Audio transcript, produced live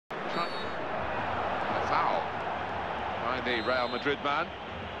by the Real Madrid man.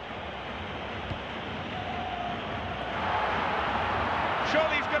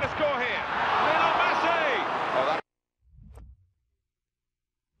 Surely he's going to score here. Lionel Messi! Oh, that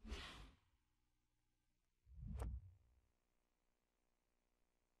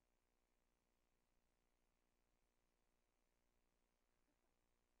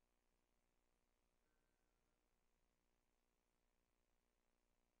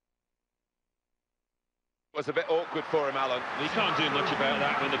was a bit awkward for him, Alan. He can't do much about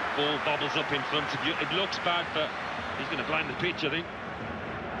that when the ball bobbles up in front of you. It looks bad, but he's going to blame the pitch, I think.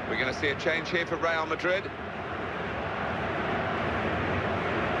 We're going to see a change here for Real Madrid.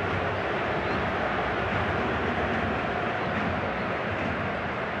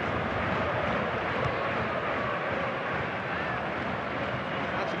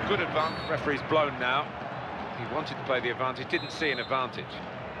 That's a good advantage. Referee's blown now. He wanted to play the advantage, didn't see an advantage.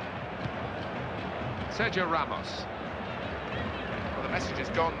 Sergio Ramos. Well, the message has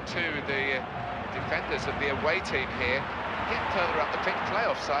gone to the defenders of the away team here. Get further up the pitch, play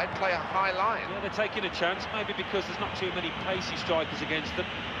offside, play a high line. Yeah, they're taking a chance, maybe because there's not too many pacey strikers against them.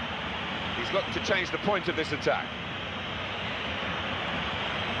 He's looked to change the point of this attack.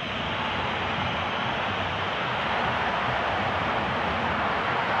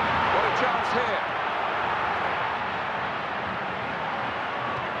 What a chance here.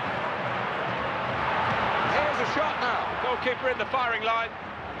 Here's a shot now. Goalkeeper in the firing line.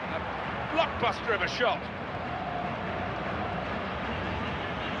 A blockbuster of a shot.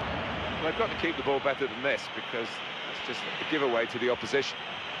 Well, they've got to keep the ball better than this, because that's just a giveaway to the opposition.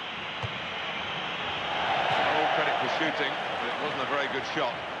 All credit for shooting, but it wasn't a very good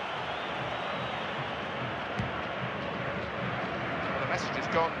shot. Well, the message has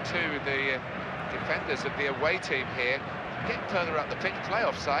gone to the defenders of the away team here. Get further up the pitch, play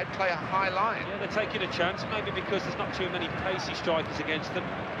offside, play a high line. Yeah, they're taking a chance, maybe because there's not too many pacey strikers against them.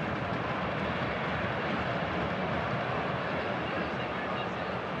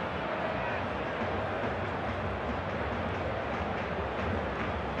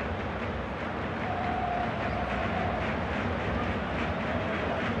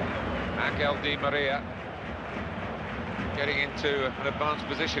 Angel Di Maria getting into an advanced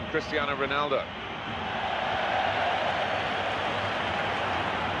position. Cristiano Ronaldo.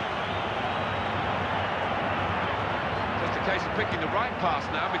 Just a case of picking the right pass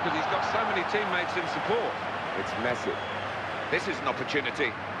now, because he's got so many teammates in support. It's Messi. This is an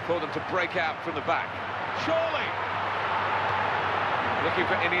opportunity for them to break out from the back. Surely! Looking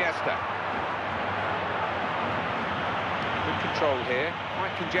for Iniesta. Good control here.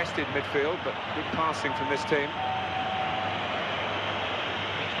 Quite congested midfield, but good passing from this team.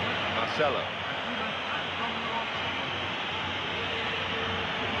 Marcelo.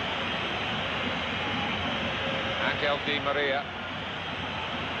 Angel Di Maria.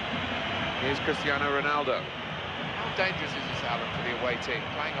 Here's Cristiano Ronaldo. How dangerous is this, Alan, for the away team?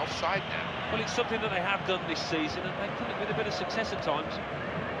 Playing offside now. Well, it's something that they have done this season, and they've done it with a bit of success at times.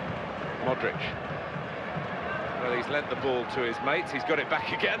 Modric. Well, he's lent the ball to his mates. He's got it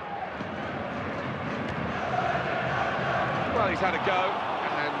back again. Well, he's had a go,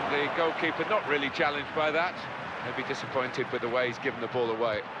 and the goalkeeper not really challenged by that. He'll be disappointed with the way he's given the ball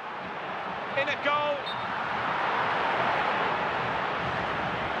away. In a goal!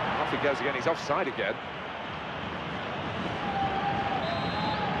 Off he goes again. He's offside again.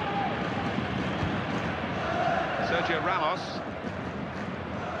 Sergio Ramos.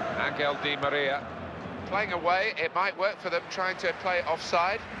 Angel Di Maria. Playing away, it might work for them, trying to play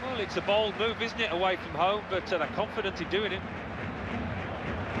offside. Well, it's a bold move, isn't it, away from home, but they're confident in doing it.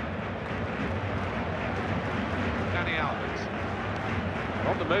 Dani Alves.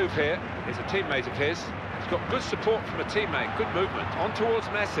 On the move here is a teammate of his. He's got good support from a teammate, good movement. On towards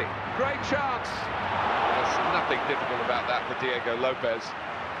Messi. Great chance! There's nothing difficult about that for Diego Lopez.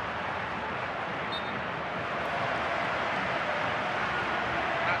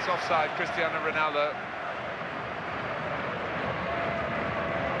 That's offside, Cristiano Ronaldo.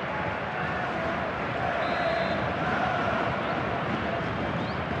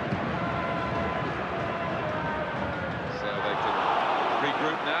 So they can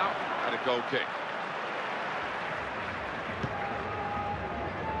regroup now and a goal kick.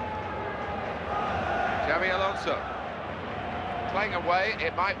 Xabi Alonso. Playing away,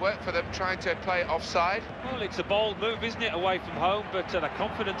 it might work for them, trying to play offside. Well, it's a bold move, isn't it, away from home, but they're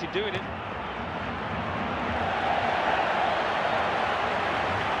confident in doing it.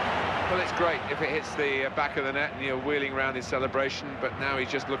 Well, it's great if it hits the back of the net and you're wheeling around in celebration, but now he's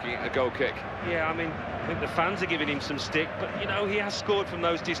just looking at a goal kick. Yeah, I mean, I think the fans are giving him some stick, but, you know, he has scored from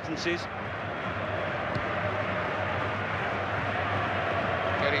those distances.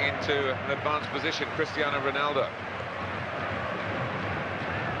 getting into an advanced position, Cristiano Ronaldo.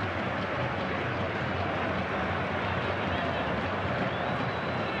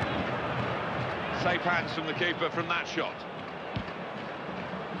 Safe hands from the keeper from that shot.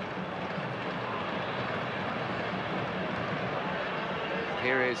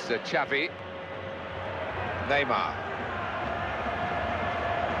 Here is Xavi. Neymar.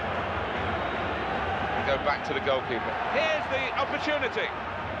 We go back to the goalkeeper. Here's the opportunity.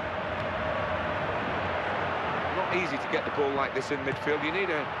 Not easy to get the ball like this in midfield. You need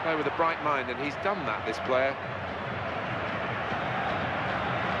to play with a bright mind, and he's done that, this player.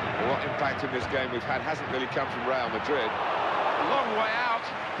 What impact in this game we've had hasn't really come from Real Madrid. A long way out,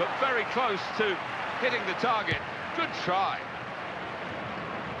 but very close to hitting the target. Good try.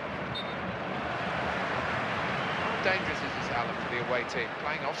 How dangerous is this, Alan, for the away team?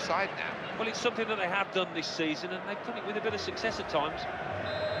 Playing offside now. Well, it's something that they have done this season, and they've done it with a bit of success at times.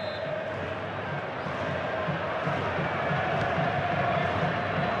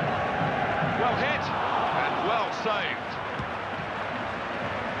 Well hit, and well saved.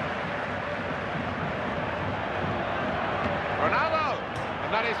 Ronaldo!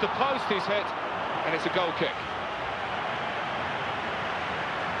 And that is the post he's hit, and it's a goal kick.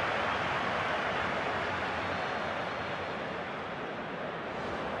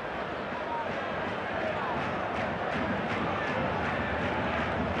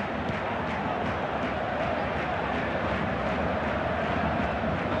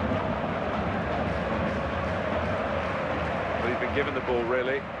 Well, he's been given the ball,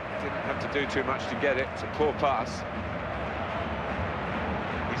 really. Didn't have to do too much to get it. It's a poor pass.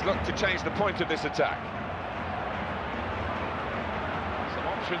 He's looked to change the point of this attack. Some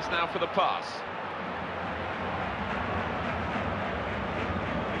options now for the pass.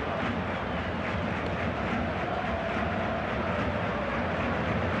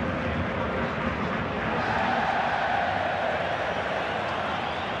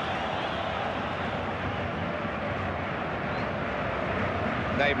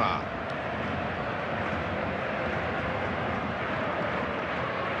 Neymar.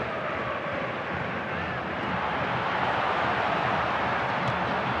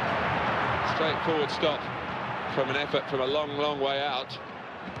 Straightforward stop from an effort from a long, long way out.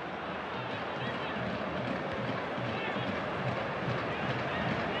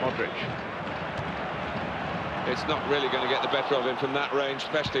 Modric. It's not really going to get the better of him from that range,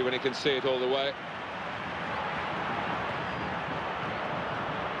 especially when he can see it all the way.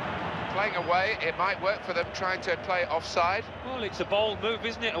 Playing away, it might work for them, trying to play offside. Well, it's a bold move,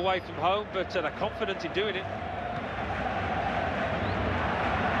 isn't it, away from home, but they're confident in doing it.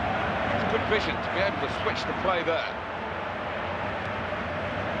 Good vision to be able to switch the play there.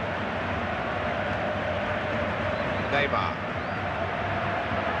 Neymar.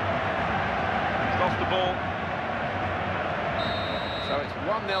 He's lost the ball. So it's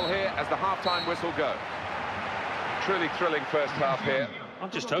 1-0 here as the half-time whistle goes. Truly thrilling first half here.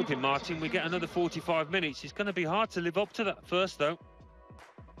 I'm just hoping, Martin, we get another 45 minutes. It's going to be hard to live up to that first, though.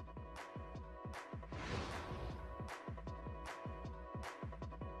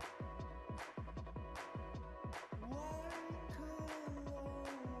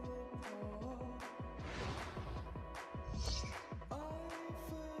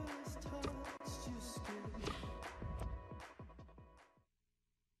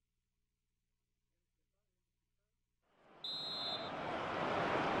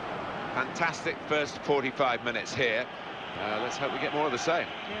 Fantastic first 45 minutes here. Let's hope we get more of the same.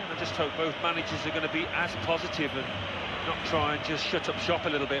 Yeah, I just hope both managers are going to be as positive and not try and just shut up shop a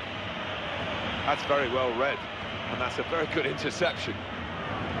little bit. That's very well read, and that's a very good interception.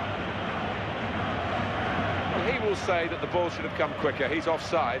 Well, he will say that the ball should have come quicker. He's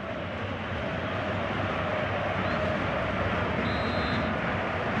offside.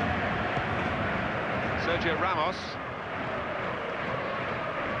 Sergio Ramos.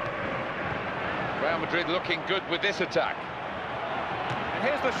 Real Madrid looking good with this attack. And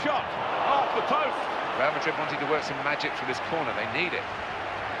here's the shot, off the post. Real Madrid wanting to work some magic from this corner, they need it.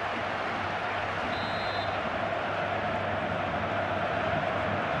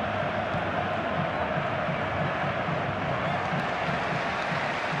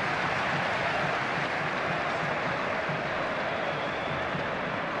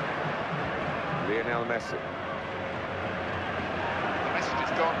 Lionel Messi. The message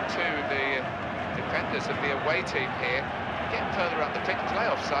has gone to the defenders of the away team here. Get further up the pitch, play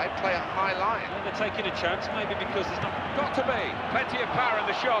offside, play a high line. Well, they're taking a chance, maybe because there's not... Got to be. Plenty of power in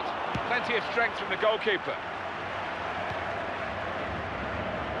the shot. Plenty of strength from the goalkeeper.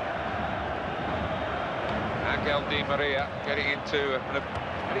 Angel Di Maria getting into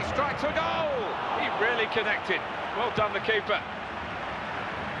an And he strikes a goal! He really connected. Well done, the keeper.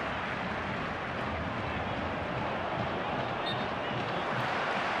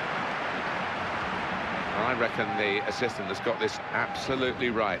 I reckon the assistant has got this absolutely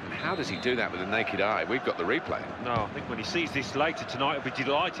right. And how does he do that with the naked eye? We've got the replay. No, I think when he sees this later tonight, he'll be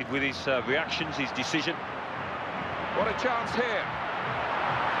delighted with his reactions, his decision. What a chance here.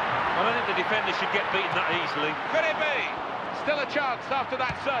 I don't think the defender should get beaten that easily. Could it be? Still a chance after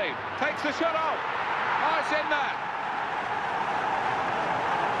that save. Takes the shot off. Oh, it's in there.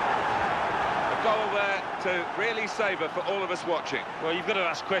 A goal there to really savour for all of us watching. Well, you've got to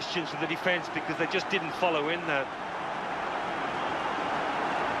ask questions of the defence because they just didn't follow in there.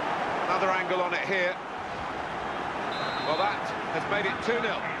 Another angle on it here. Well, that has made it 2-0.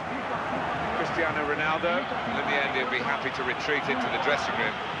 Cristiano Ronaldo, and in the end he'll be happy to retreat into the dressing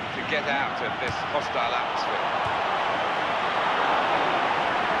room to get out of this hostile atmosphere.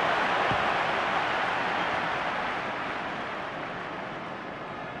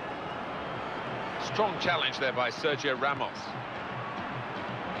 Strong challenge there by Sergio Ramos.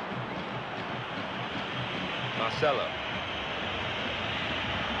 Marcelo.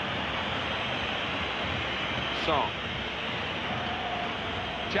 Song.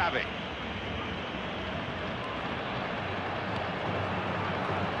 Xavi.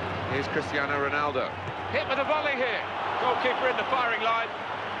 Here's Cristiano Ronaldo. Hit with a volley here. Goalkeeper in the firing line.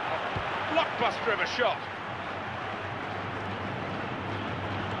 A blockbuster of a shot.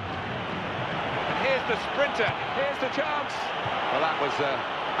 And here's the sprinter. Here's the chance. Well, that was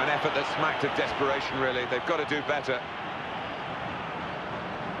an effort that smacked of desperation, really. They've got to do better.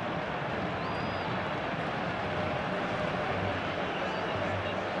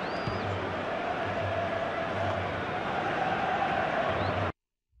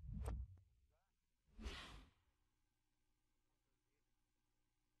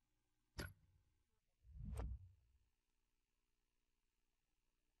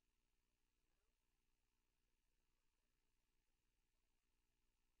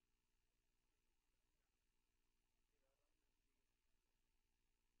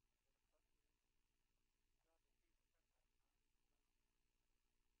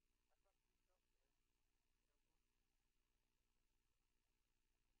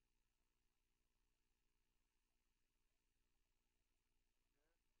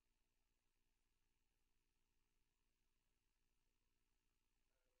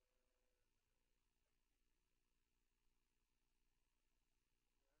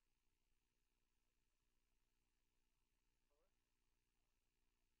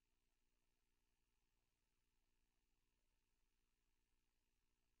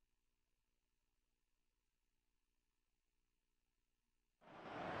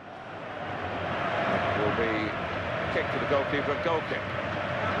 Kick for the goalkeeper, goal kick.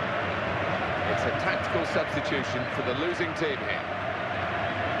 It's a tactical substitution for the losing team here.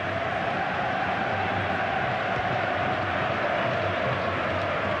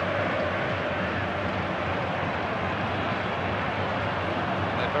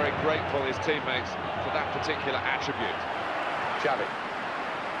 And they're very grateful, his teammates, for that particular attribute. Xavi.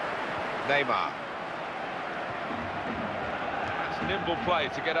 Neymar. That's nimble play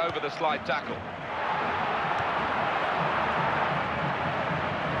to get over the slide tackle.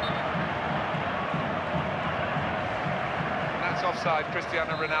 Offside,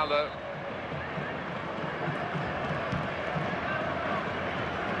 Cristiano Ronaldo.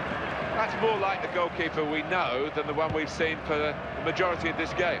 That's more like the goalkeeper we know than the one we've seen for the majority of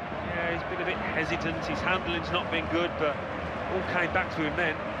this game. Yeah, he's been a bit hesitant, his handling's not been good, but all came back to him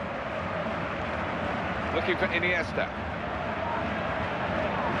then. Looking for Iniesta.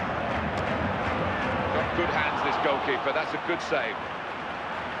 Got good hands, this goalkeeper, that's a good save.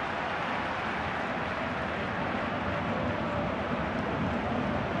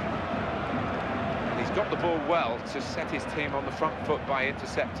 Got the ball well to set his team on the front foot by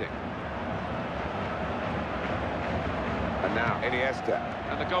intercepting. And now Iniesta.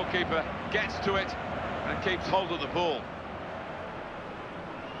 And the goalkeeper gets to it and keeps hold of the ball.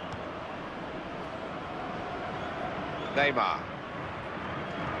 Neymar.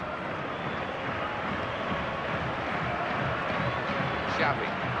 Xavi.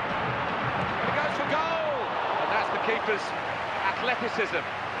 He goes for goal! And that's the keeper's athleticism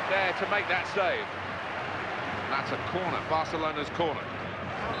there to make that save. That's a corner, Barcelona's corner.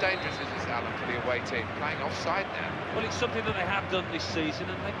 How dangerous is this, Alan, for the away team? Playing offside now. Well, it's something that they have done this season,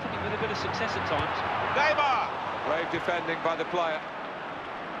 and they've done it with a bit of success at times. Neymar! Brave defending by the player.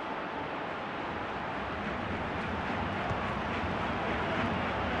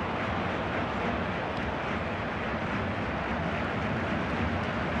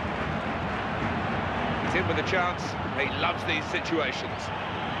 with a chance. He loves these situations.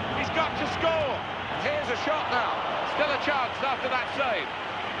 He's got to score. Here's a shot now. Still a chance after that save.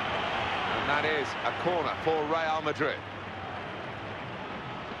 And that is a corner for Real Madrid.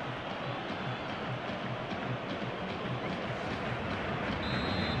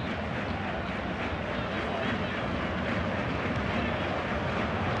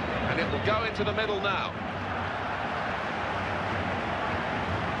 And it will go into the middle now.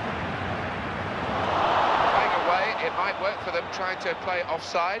 It might work for them trying to play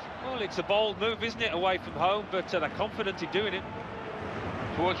offside. Well, it's a bold move, isn't it, away from home, but they're confident in doing it.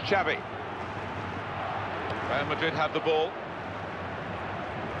 Towards Xavi. Real Madrid have the ball.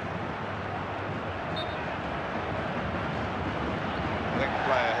 I think the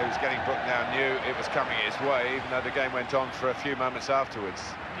player who's getting booked now knew it was coming his way, even though the game went on for a few moments afterwards.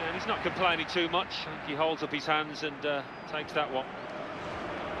 Yeah, and he's not complaining too much. I think he holds up his hands and takes that one.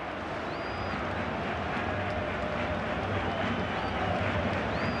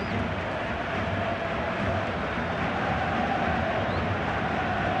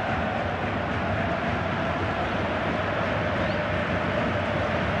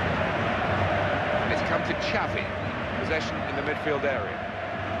 To Xavi, possession in the midfield area.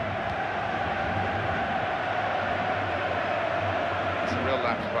 It's a real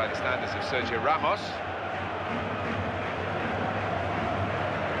lapse by the standards of Sergio Ramos.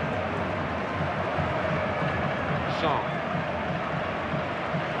 Son.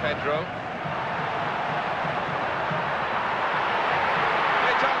 Pedro.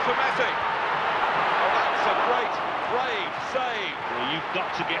 Big chance for Messi. Oh, that's a great, brave save. Well, you've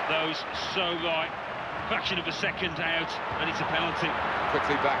got to get those so right. Fraction of a second out, and it's a penalty.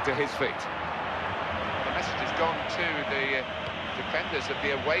 Quickly back to his feet. The message has gone to the defenders of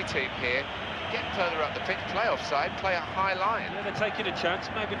the away team here. Get further up the pitch, play offside, play a high line. Yeah, they're taking a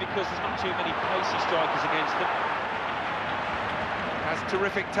chance, maybe because there's not too many pacey strikers against them. Has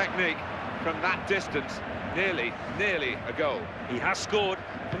terrific technique from that distance. Nearly a goal. He has scored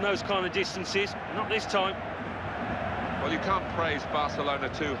from those kind of distances, not this time. Well, you can't praise Barcelona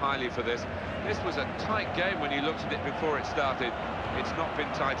too highly for this. This was a tight game when you looked at it before it started. It's not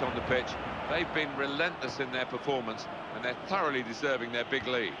been tight on the pitch. They've been relentless in their performance, and they're thoroughly deserving their big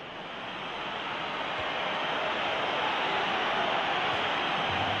lead.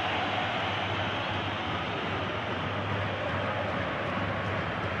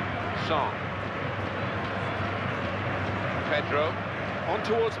 Son. Pedro. On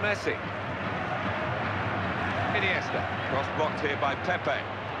towards Messi. Iniesta. Cross blocked here by Pepe.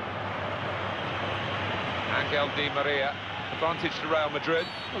 Angel Di Maria. Advantage to Real Madrid.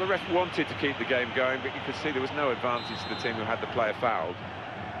 Well, the ref wanted to keep the game going, but you could see there was no advantage to the team who had the player fouled.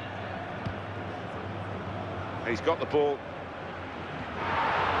 He's got the ball.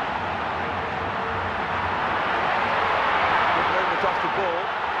 Good movement off the ball.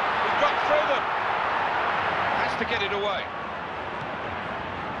 He's got through them. Has to get it away.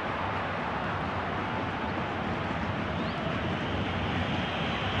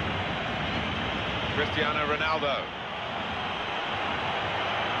 Cristiano Ronaldo.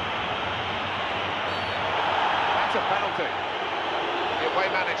 That's a penalty. The away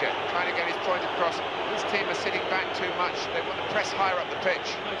manager trying to get his point across. His team are sitting back too much. They want to press higher up the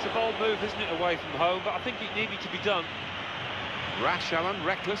pitch. It's a bold move, isn't it, away from home, but I think it needed to be done. Rash, Alan,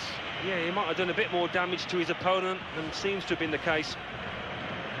 reckless. Yeah, he might have done a bit more damage to his opponent, and seems to have been the case.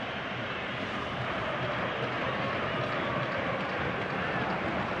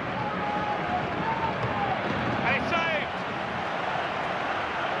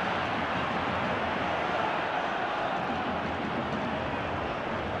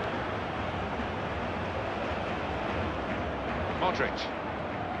 Modric.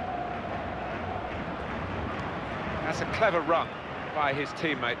 That's a clever run by his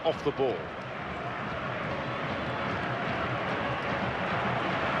teammate off the ball.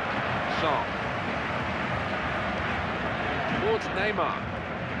 Son. Towards Neymar.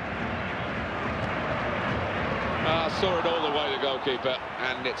 Saw it all the way, the goalkeeper,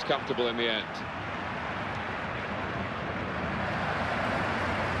 and it's comfortable in the end.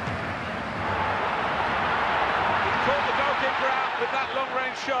 Caught the goalkeeper out with that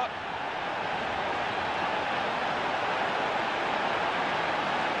long-range shot.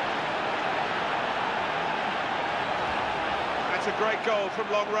 That's a great goal from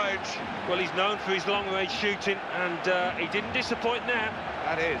long range. Well, he's known for his long-range shooting, and he didn't disappoint now.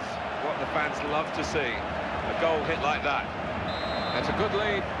 That is what the fans love to see, a goal hit like that. That's a good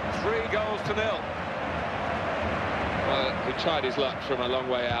lead, 3-0. Well, he tried his luck from a long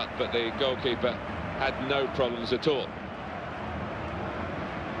way out, but the goalkeeper had no problems at all.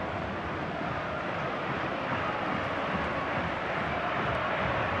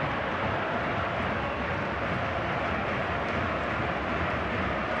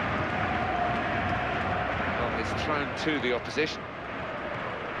 thrown to the opposition.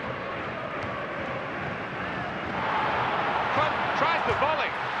 Tries the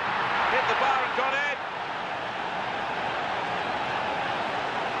volley. Hit the bar and gone in.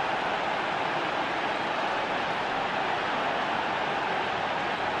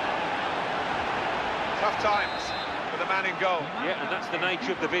 Tough times for the man in goal. Yeah, and that's the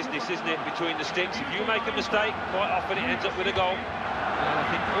nature of the business, isn't it, between the sticks? If you make a mistake, quite often it ends up with a goal. Well, I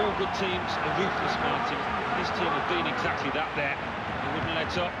think all good teams are ruthless, Martin. This team have been exactly that there. They wouldn't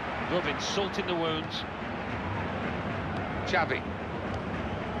let up, rubbing salt in the wounds. Xavi.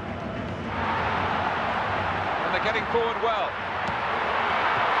 And they're getting forward well.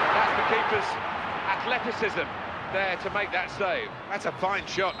 That's the keeper's athleticism there to make that save. That's a fine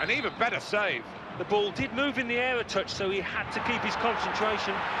shot, an even better save. The ball did move in the air a touch, so he had to keep his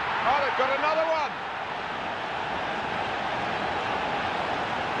concentration. Oh, they've got another one!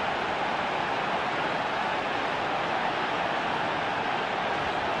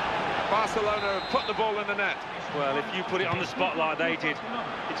 Barcelona have put the ball in the net. Well, if you put it on the spot like they did,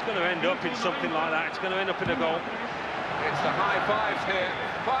 it's going to end up in something like that. It's going to end up in a goal. It's the high fives here.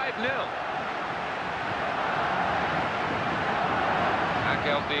 5-0.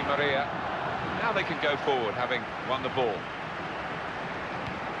 Angel Di Maria. Now they can go forward, having won the ball.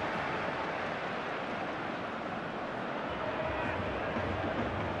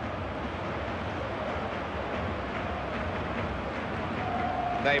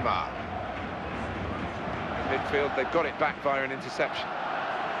 Neymar. Midfield, they've got it back via an interception.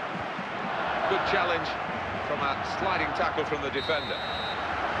 Good challenge from a sliding tackle from the defender.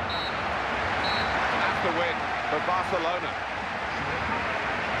 And that's the win for Barcelona.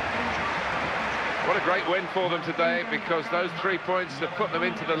 What a great win for them today, because those 3 points have put them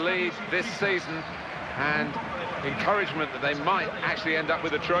into the lead this season, and encouragement that they might actually end up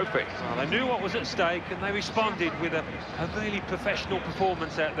with a trophy. Well, they knew what was at stake, and they responded with a really professional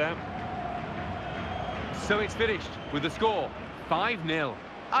performance out there. So it's finished with the score 5-0.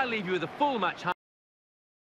 I'll leave you with a full match.